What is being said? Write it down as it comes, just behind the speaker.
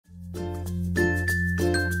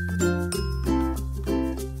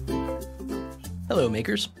Hello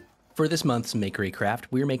makers! For this month's Makery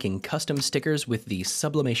craft, we're making custom stickers with the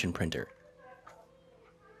Sublimation printer.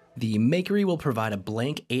 The Makery will provide a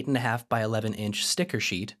blank 8.5 by 11 inch sticker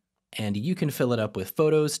sheet, and you can fill it up with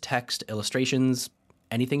photos, text, illustrations,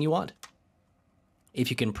 anything you want. If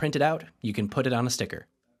you can print it out, you can put it on a sticker.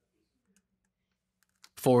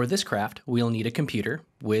 For this craft, we'll need a computer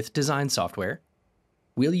with design software.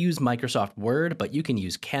 We'll use Microsoft Word, but you can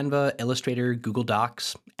use Canva, Illustrator, Google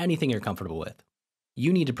Docs, anything you're comfortable with.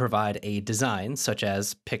 You need to provide a design, such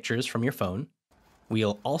as pictures from your phone.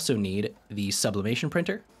 We'll also need the Sublimation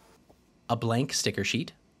printer, a blank sticker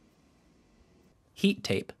sheet, heat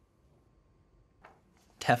tape,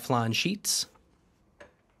 Teflon sheets,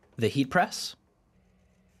 the heat press,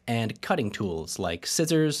 and cutting tools like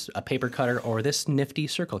scissors, a paper cutter, or this nifty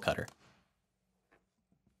circle cutter.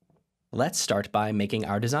 Let's start by making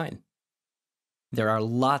our design. There are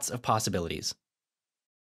lots of possibilities.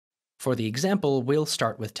 For the example, we'll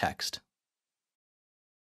start with text.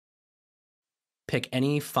 Pick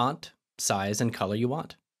any font, size, and color you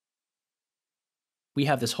want. We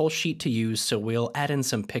have this whole sheet to use, so we'll add in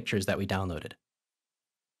some pictures that we downloaded.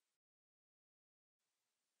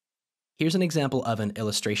 Here's an example of an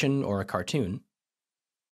illustration or a cartoon.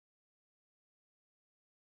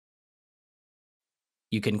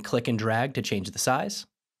 You can click and drag to change the size,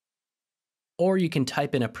 or you can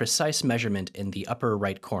type in a precise measurement in the upper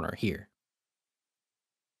right corner here.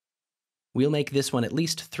 We'll make this one at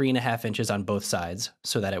least 3.5 inches on both sides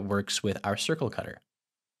so that it works with our circle cutter.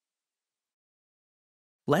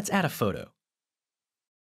 Let's add a photo.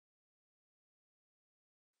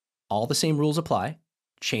 All the same rules apply.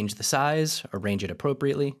 Change the size, arrange it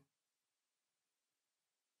appropriately.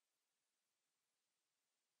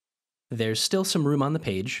 There's still some room on the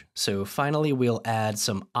page, so finally we'll add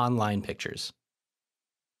some online pictures.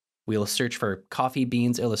 We'll search for coffee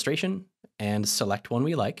beans illustration and select one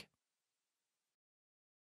we like.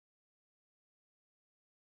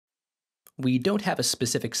 We don't have a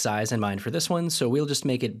specific size in mind for this one, so we'll just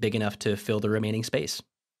make it big enough to fill the remaining space.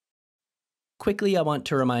 Quickly, I want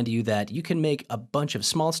to remind you that you can make a bunch of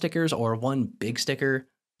small stickers or one big sticker.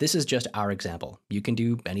 This is just our example. You can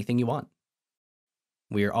do anything you want.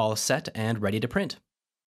 We're all set and ready to print.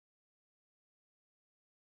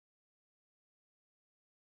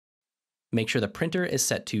 Make sure the printer is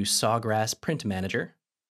set to Sawgrass Print Manager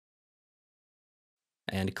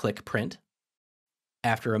and click Print.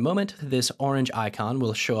 After a moment, this orange icon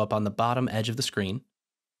will show up on the bottom edge of the screen.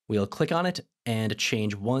 We'll click on it and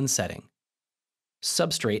change one setting.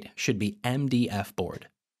 Substrate should be MDF board.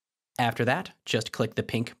 After that, just click the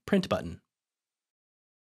pink Print button.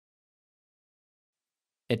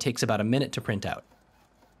 It takes about a minute to print out.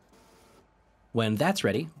 When that's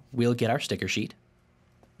ready, we'll get our sticker sheet.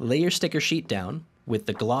 Lay your sticker sheet down with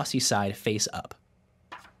the glossy side face up.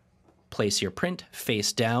 Place your print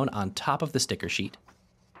face down on top of the sticker sheet.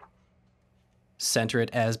 Center it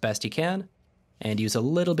as best you can, and use a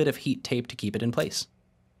little bit of heat tape to keep it in place.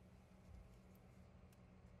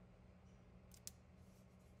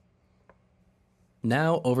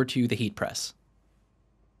 Now over to the heat press.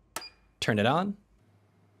 Turn it on.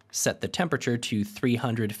 Set the temperature to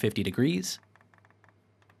 350 degrees,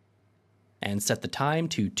 and set the time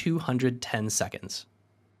to 210 seconds.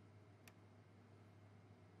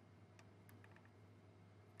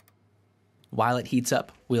 While it heats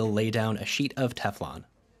up, we'll lay down a sheet of Teflon.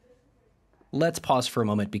 Let's pause for a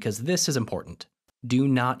moment because this is important. Do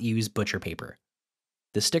not use butcher paper.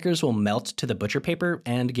 The stickers will melt to the butcher paper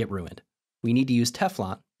and get ruined. We need to use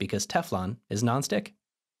Teflon because Teflon is nonstick.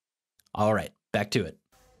 All right, back to it.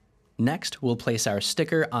 Next, we'll place our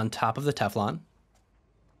sticker on top of the Teflon.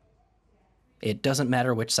 It doesn't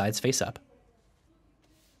matter which sides face up.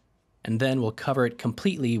 And then we'll cover it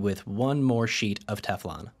completely with one more sheet of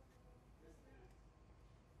Teflon.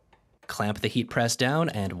 Clamp the heat press down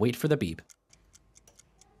and wait for the beep.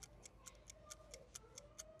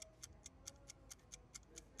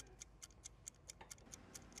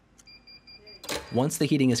 Once the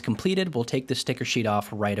heating is completed, we'll take the sticker sheet off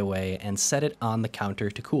right away and set it on the counter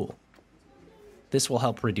to cool. This will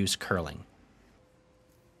help reduce curling.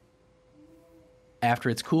 After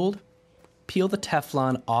it's cooled, peel the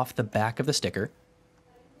Teflon off the back of the sticker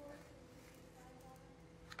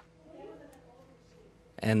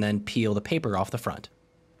and then peel the paper off the front.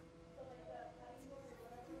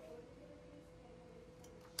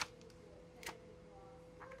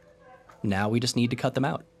 Now we just need to cut them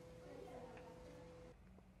out.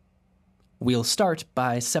 We'll start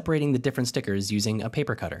by separating the different stickers using a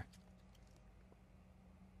paper cutter.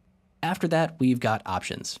 After that, we've got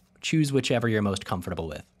options. Choose whichever you're most comfortable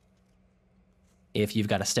with. If you've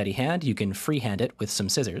got a steady hand, you can freehand it with some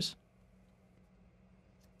scissors.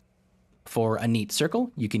 For a neat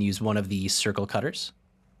circle, you can use one of the circle cutters.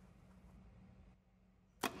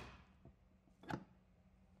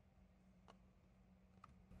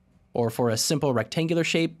 Or for a simple rectangular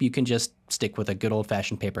shape, you can just stick with a good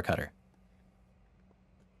old-fashioned paper cutter.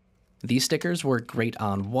 These stickers work great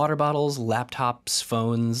on water bottles, laptops,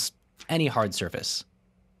 phones, any hard surface.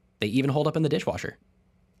 They even hold up in the dishwasher.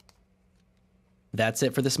 That's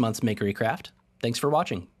it for this month's Makery craft. Thanks for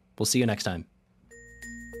watching. We'll see you next time.